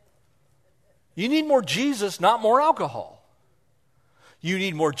 You need more Jesus, not more alcohol. You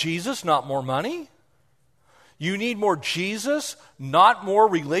need more Jesus, not more money. You need more Jesus, not more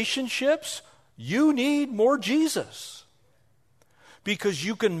relationships. You need more Jesus. Because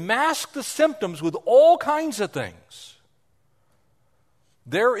you can mask the symptoms with all kinds of things.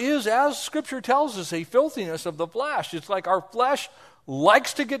 There is, as Scripture tells us, a filthiness of the flesh. It's like our flesh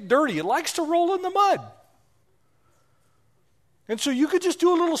likes to get dirty. It likes to roll in the mud. And so you could just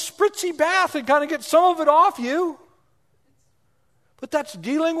do a little spritzy bath and kind of get some of it off you. But that's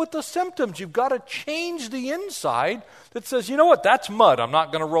dealing with the symptoms. You've got to change the inside that says, you know what, that's mud. I'm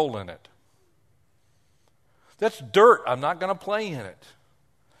not going to roll in it. That's dirt. I'm not going to play in it.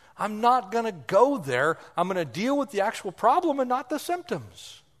 I'm not going to go there. I'm going to deal with the actual problem and not the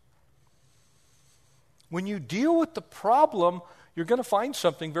symptoms. When you deal with the problem, you're going to find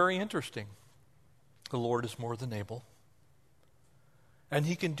something very interesting. The Lord is more than able. And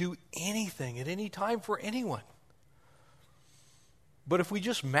He can do anything at any time for anyone. But if we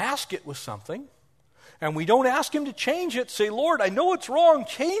just mask it with something, and we don't ask Him to change it, say, Lord, I know it's wrong,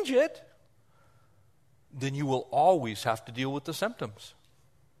 change it, then you will always have to deal with the symptoms.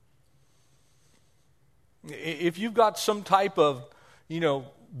 If you've got some type of,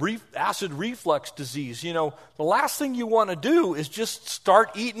 acid reflux disease, the last thing you want to do is just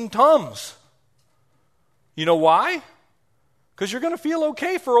start eating Tums. You know why? Because you're going to feel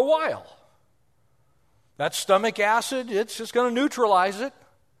okay for a while. That stomach acid, it's just going to neutralize it.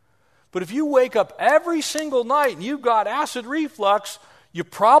 But if you wake up every single night and you've got acid reflux, you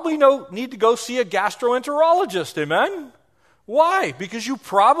probably need to go see a gastroenterologist, amen? Why? Because you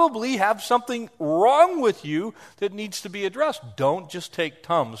probably have something wrong with you that needs to be addressed. Don't just take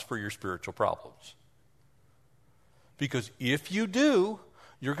Tums for your spiritual problems. Because if you do,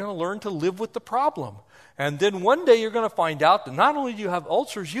 you're going to learn to live with the problem. And then one day you're going to find out that not only do you have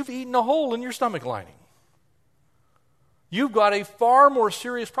ulcers, you've eaten a hole in your stomach lining. You've got a far more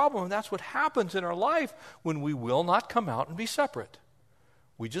serious problem, and that's what happens in our life when we will not come out and be separate.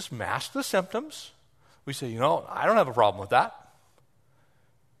 We just mask the symptoms. We say, I don't have a problem with that.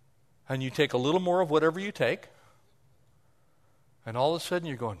 And you take a little more of whatever you take, and all of a sudden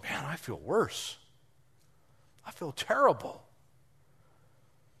you're going, man, I feel worse. I feel terrible.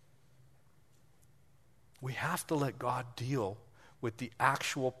 We have to let God deal with the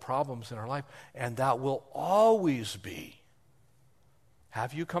actual problems in our life, and that will always be,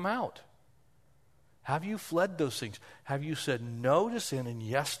 have you come out? Have you fled those things? Have you said no to sin and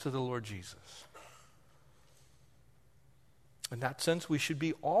yes to the Lord Jesus? In that sense, we should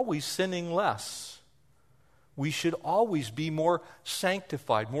be always sinning less. We should always be more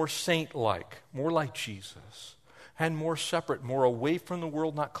sanctified, more saint-like, more like Jesus, and more separate, more away from the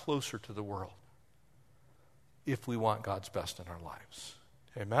world, not closer to the world, if we want God's best in our lives.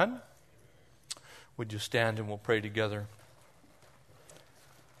 Amen? Would you stand and we'll pray together?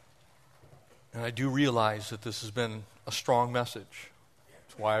 And I do realize that this has been a strong message.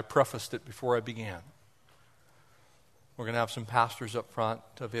 That's why I prefaced it before I began. We're going to have some pastors up front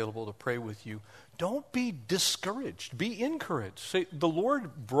available to pray with you. Don't be discouraged. Be encouraged. Say, the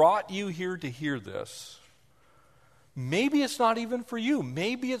Lord brought you here to hear this. Maybe it's not even for you.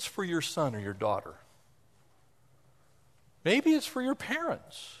 Maybe it's for your son or your daughter. Maybe it's for your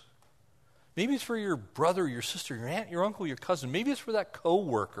parents. Maybe it's for your brother, your sister, your aunt, your uncle, your cousin. Maybe it's for that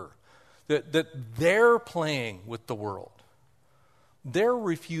coworker that they're playing with the world. They're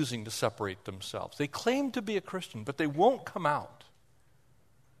refusing to separate themselves. They claim to be a Christian, but they won't come out.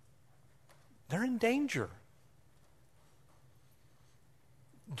 They're in danger.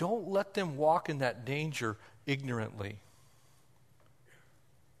 Don't let them walk in that danger ignorantly.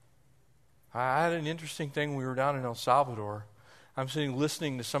 I had an interesting thing when we were down in El Salvador. I'm sitting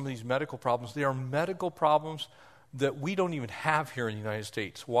listening to some of these medical problems. They are medical problems that we don't even have here in the United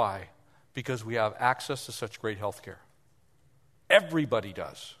States. Why? Because we have access to such great health care. Everybody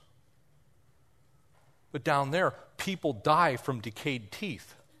does. But down there, people die from decayed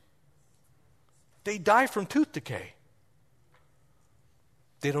teeth. They die from tooth decay.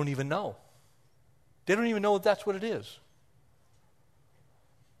 They don't even know. They don't even know if that's what it is.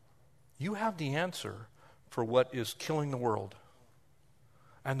 You have the answer for what is killing the world.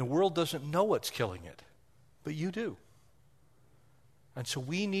 And the world doesn't know what's killing it, but you do. And so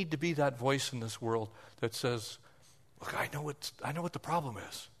we need to be that voice in this world that says, look, I know what the problem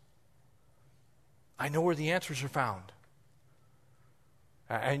is. I know where the answers are found.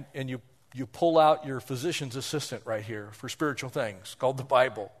 And you pull out your physician's assistant right here for spiritual things called the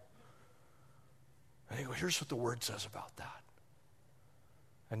Bible. And you go, here's what the Word says about that.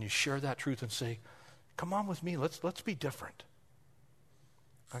 And you share that truth and say, come on with me, let's be different.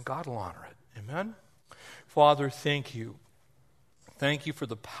 And God will honor it. Amen? Father, thank you. Thank you for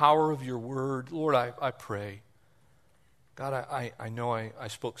the power of your word. Lord, I pray. God, I know I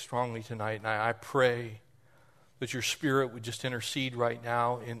spoke strongly tonight, and I pray that your Spirit would just intercede right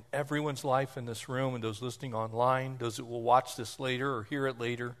now in everyone's life in this room and those listening online, those that will watch this later or hear it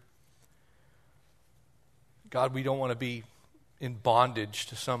later. God, we don't want to be in bondage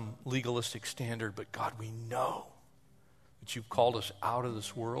to some legalistic standard, but God, we know that you've called us out of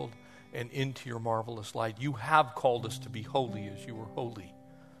this world and into your marvelous light. You have called us to be holy as you were holy.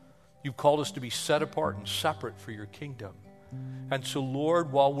 You've called us to be set apart and separate for your kingdom. And so,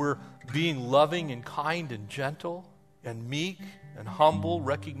 Lord, while we're being loving and kind and gentle and meek and humble,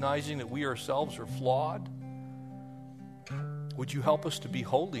 recognizing that we ourselves are flawed, would you help us to be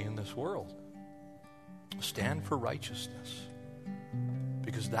holy in this world? Stand for righteousness,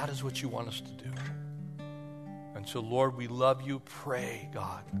 because that is what you want us to do. And so, Lord, we love you. Pray,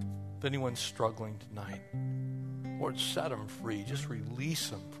 God, if anyone's struggling tonight, Lord, set them free. Just release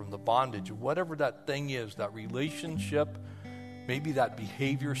them from the bondage of whatever that thing is, that relationship, maybe that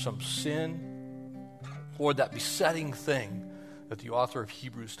behavior, some sin, Lord, that besetting thing that the author of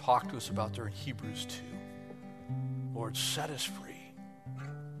Hebrews talked to us about there in Hebrews 2. Lord, set us free.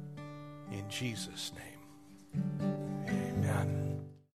 In Jesus' name, amen.